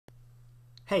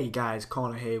Hey guys,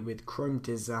 Connor here with Chrome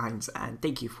Designs, and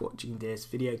thank you for watching this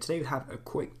video. Today we have a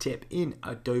quick tip in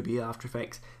Adobe After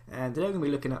Effects, and today we're going to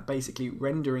be looking at basically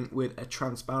rendering with a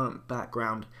transparent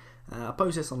background. I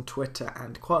posted this on Twitter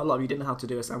and quite a lot of you didn't know how to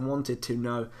do this and wanted to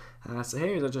know. So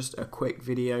here is just a quick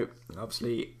video.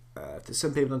 Obviously there's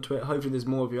some people on Twitter, hopefully there's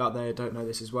more of you out there who don't know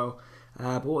this as well.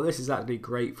 But what this is actually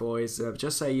great for is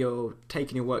just say you're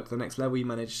taking your work to the next level, you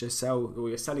manage to sell, or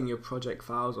you're selling your project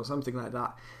files or something like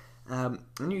that. And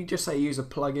you just say use a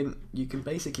plugin, you can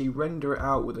basically render it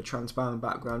out with a transparent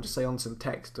background, just say on some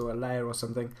text or a layer or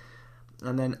something,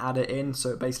 and then add it in. So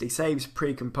it basically saves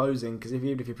pre-composing, because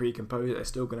even if you pre-compose it, it's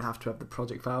still going to have the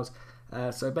project files.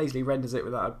 So it basically renders it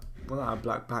without a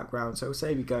black background, so it'll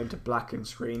save you going to blackened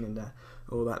screen and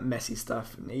all that messy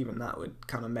stuff, and even that would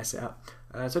kind of mess it up.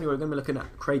 So anyway, we're going to be looking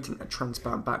at creating a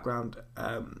transparent background.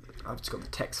 I've just got the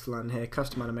text flow in here,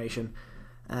 custom animation,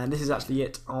 and this is actually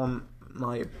it on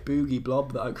my boogie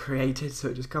blob that I created, so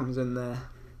it just comes in there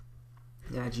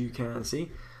as you can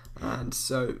see. And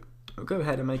so I'll go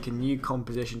ahead and make a new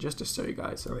composition just to show you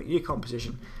guys. So a new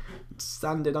composition,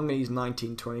 standard, I'm going to use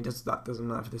 1920, that doesn't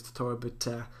matter for this tutorial, but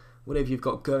whatever you've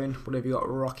got going, whatever you've got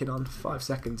rocking on, 5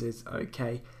 seconds is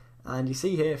okay. And you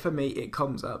see here, for me, it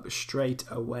comes up straight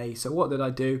away. So what did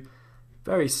I do?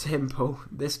 Very simple.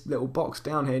 This little box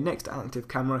down here next to active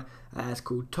camera is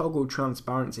called toggle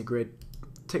transparency grid.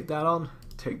 Tick that on,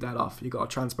 tick that off. You've got a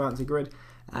transparency grid,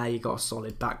 you've got a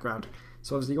solid background.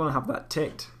 So obviously you want to have that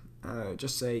ticked.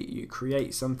 Just say you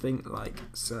create something like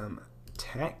some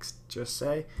text, just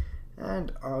say,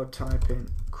 and I'll type in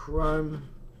Chrome,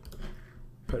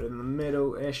 put it in the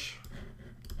middle-ish,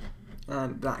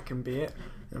 and that can be it.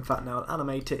 In fact, now I'll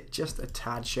animate it just a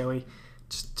tad showy,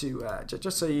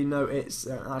 just so you know it's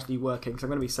actually working. So I'm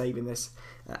going to be saving this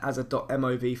as a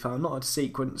 .mov file, not a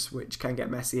sequence, which can get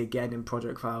messy again in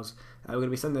project files. We're going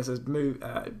to be sending this as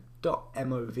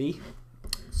 .mov.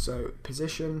 So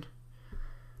position,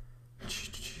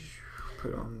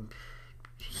 put on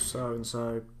so and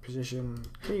so position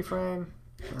keyframe,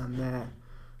 and there.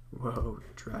 Whoa,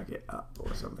 drag it up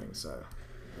or something. So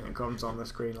it comes on the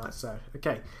screen like so.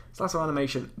 Okay, so that's our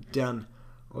animation done.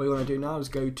 All you want to do now is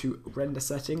go to render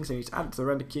settings, and you just add it to the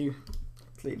render queue.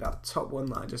 Delete that top one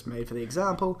that I just made for the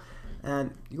example,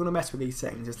 and you want to mess with these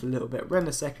settings just a little bit.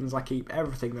 Render settings, I keep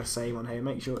everything the same on here.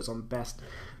 Make sure it's on best.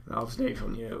 Obviously, if you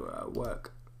want your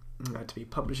work to be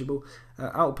publishable.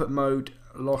 Output mode,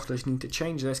 lossless. You need to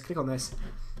change this. Click on this.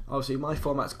 Obviously, my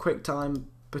format's QuickTime,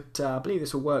 but I believe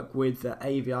this will work with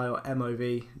AVI or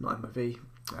MOV, not MOV,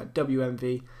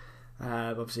 WMV.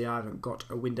 Obviously I haven't got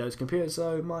a Windows computer,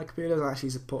 so my computer doesn't actually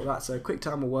support that, so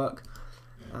QuickTime will work.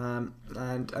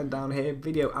 And down here,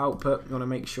 video output, you want to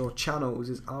make sure channels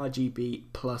is RGB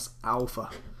plus alpha.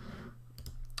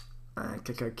 And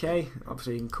click OK.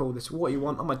 Obviously you can call this what you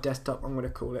want. On my desktop I'm going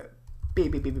to call it B,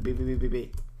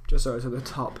 just so it's at the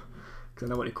top, because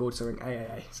I know what it called something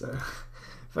AAA, so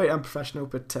very unprofessional,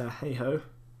 but hey ho.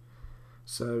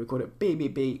 So we call it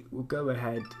B. We'll go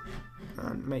ahead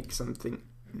and make something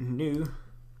new.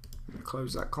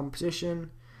 Close that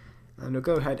composition, and we'll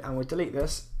go ahead and we'll delete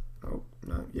this. Oh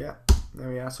no, yeah, there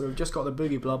we are. So we've just got the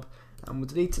boogie blob, and we'll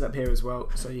delete it up here as well,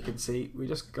 so you can see we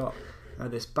just got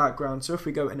this background. So if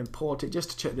we go and import it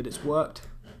just to check that it's worked,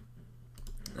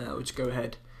 we'll just go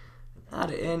ahead,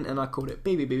 add it in, and I called it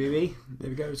B. There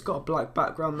we go. It's got a black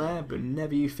background there, but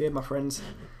never you fear, my friends,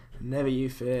 never you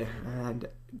fear. And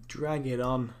drag it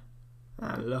on,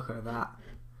 and look at that.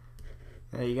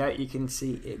 There you go, you can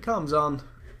see it comes on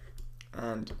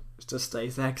and it just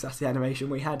stays there because that's the animation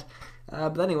we had.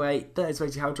 But anyway, that is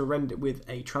basically how to render with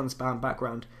a transparent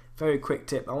background. Very quick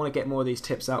tip. I want to get more of these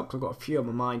tips out because I've got a few on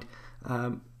my mind.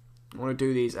 I want to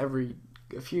do these every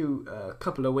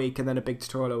couple a week, and then a big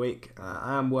tutorial a week.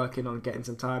 I am working on getting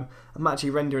some time. I'm actually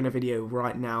rendering a video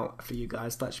right now for you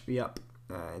guys. That should be up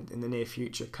in the near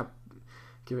future.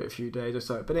 Give it a few days or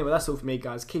so. But anyway, that's all for me,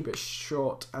 guys. Keep it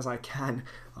short as I can.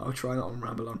 I'll try not to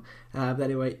ramble on. But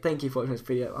anyway, thank you for watching this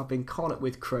video. I've been Connor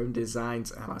with Chrome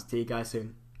Designs, and I'll see you guys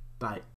soon. Bye.